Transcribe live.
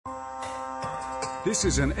This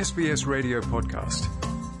is an SBS radio podcast.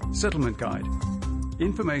 Settlement Guide.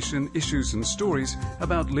 Information, issues and stories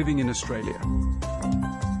about living in Australia.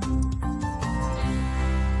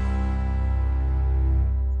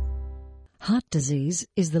 Heart disease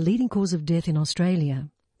is the leading cause of death in Australia.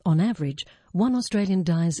 On average, one Australian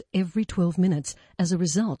dies every 12 minutes as a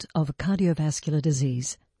result of a cardiovascular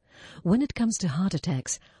disease. When it comes to heart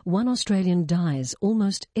attacks, one Australian dies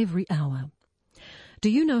almost every hour. Do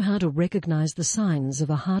you know how to recognise the signs of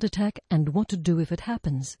a heart attack and what to do if it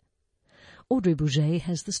happens? Audrey Bouget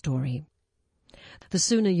has the story. The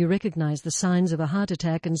sooner you recognise the signs of a heart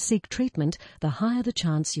attack and seek treatment, the higher the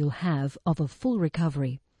chance you'll have of a full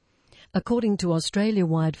recovery. According to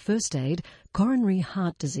Australia-wide First Aid, coronary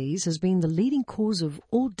heart disease has been the leading cause of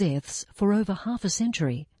all deaths for over half a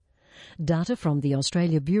century. Data from the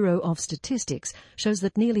Australia Bureau of Statistics shows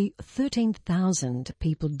that nearly 13,000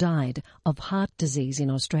 people died of heart disease in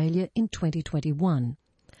Australia in 2021.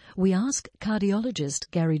 We ask cardiologist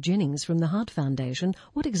Gary Jennings from the Heart Foundation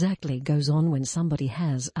what exactly goes on when somebody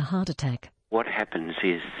has a heart attack. What happens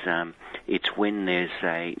is it's when there's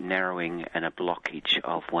a narrowing and a blockage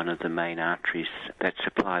of one of the main arteries that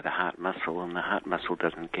supply the heart muscle, and the heart muscle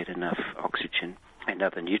doesn't get enough oxygen and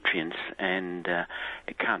other nutrients, and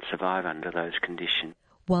it can't survive under those conditions.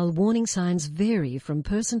 While warning signs vary from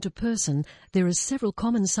person to person, there are several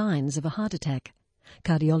common signs of a heart attack.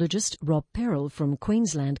 Cardiologist Rob Perrell from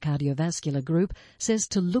Queensland Cardiovascular Group says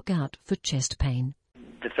to look out for chest pain.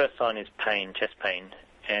 The first sign is pain, chest pain,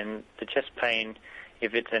 and the chest pain,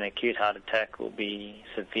 if it's an acute heart attack, will be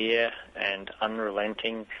severe and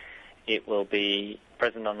unrelenting. It will be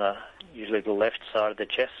present on usually the left side of the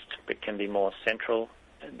chest, but can be more central.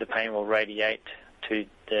 The pain will radiate to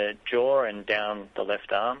the jaw and down the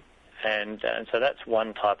left arm. And so that's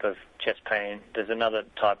one type of chest pain. There's another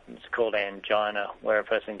type, it's called angina, where a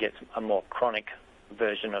person gets a more chronic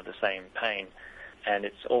version of the same pain. And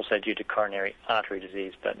it's also due to coronary artery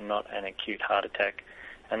disease, but not an acute heart attack.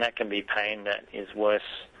 And that can be pain that is worse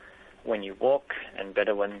when you walk and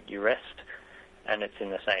better when you rest, and it's in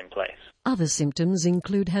the same place. Other symptoms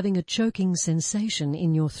include having a choking sensation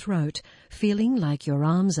in your throat, feeling like your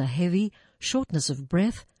arms are heavy, shortness of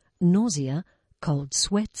breath, nausea, cold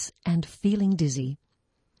sweats, and feeling dizzy.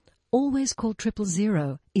 Always call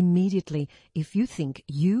 000 immediately if you think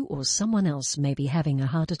you or someone else may be having a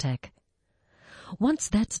heart attack. Once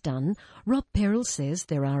that's done, Rob Perrell says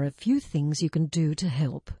there are a few things you can do to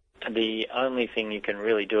help. The only thing you can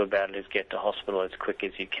really do about it is get to hospital as quick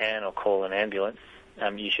as you can or call an ambulance.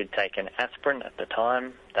 You should take an aspirin at the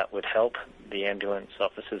time. That would help. The ambulance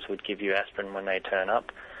officers would give you aspirin when they turn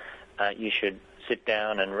up. You should sit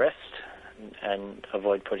down and rest and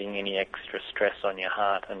avoid putting any extra stress on your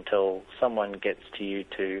heart until someone gets to you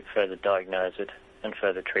to further diagnose it and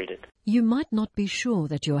further treat it. You might not be sure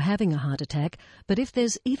that you're having a heart attack, but if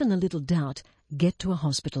there's even a little doubt, get to a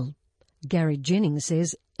hospital. Gary Jennings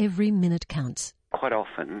says every minute counts. Quite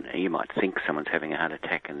often you might think someone's having a heart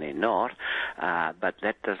attack and they're not, but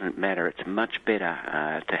that doesn't matter. It's much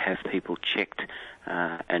better to have people checked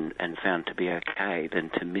and found to be okay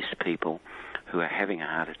than to miss people who are having a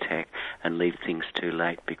heart attack and leave things too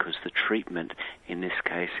late, because the treatment in this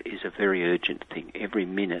case is a very urgent thing. Every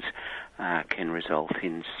minute can result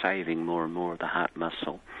in saving more and more of the heart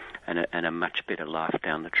muscle and a much better life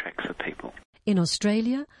down the track for people. In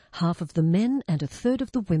Australia, half of the men and a third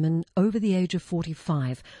of the women over the age of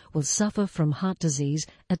 45 will suffer from heart disease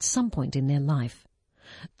at some point in their life.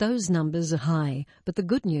 Those numbers are high, but the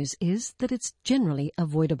good news is that it's generally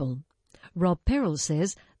avoidable. Rob Perrell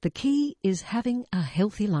says the key is having a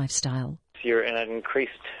healthy lifestyle. If you're at an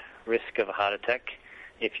increased risk of a heart attack,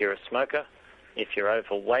 if you're a smoker, if you're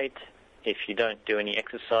overweight, if you don't do any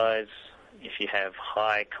exercise, if you have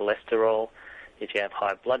high cholesterol, if you have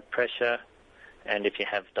high blood pressure, and if you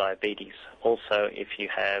have diabetes. Also, if you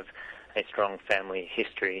have a strong family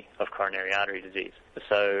history of coronary artery disease.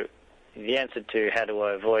 So the answer to how to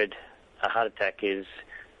avoid a heart attack is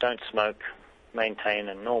don't smoke, maintain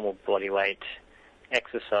a normal body weight,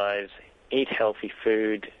 exercise, eat healthy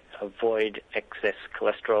food, avoid excess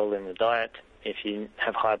cholesterol in the diet. If you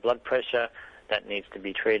have high blood pressure, that needs to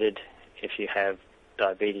be treated. If you have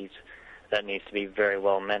diabetes, that needs to be very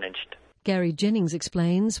well managed. Gary Jennings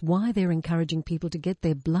explains why they're encouraging people to get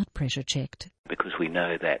their blood pressure checked. Because we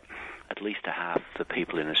know that at least a half the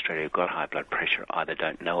people in Australia who've got high blood pressure either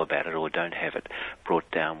don't know about it or don't have it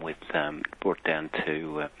brought down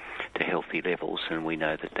to healthy levels, and we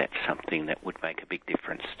know that that's something that would make a big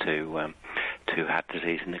difference to heart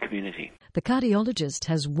disease in the community. The cardiologist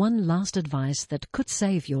has one last advice that could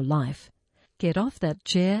save your life. Get off that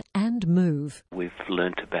chair and move. We've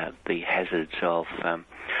learnt about the hazards of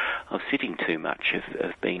sitting too much,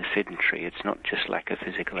 of being sedentary. It's not just lack of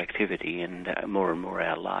physical activity, and more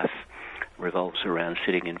our life revolves around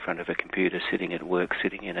sitting in front of a computer, sitting at work,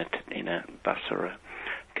 sitting in a bus or a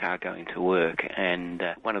car going to work. And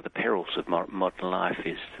one of the perils of modern life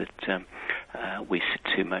is that we sit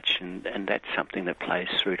too much, and that's something that plays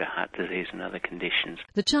through to heart disease and other conditions.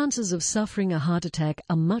 The chances of suffering a heart attack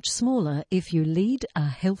are much smaller if you lead a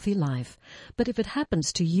healthy life. But if it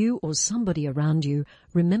happens to you or somebody around you,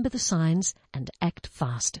 remember the signs and act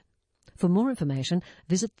fast. For more information,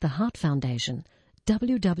 visit the Heart Foundation,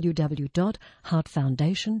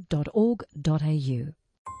 www.heartfoundation.org.au.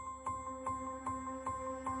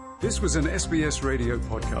 This was an SBS Radio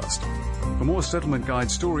podcast. For more Settlement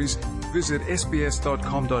Guide stories, visit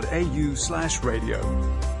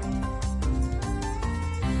sbs.com.au/radio.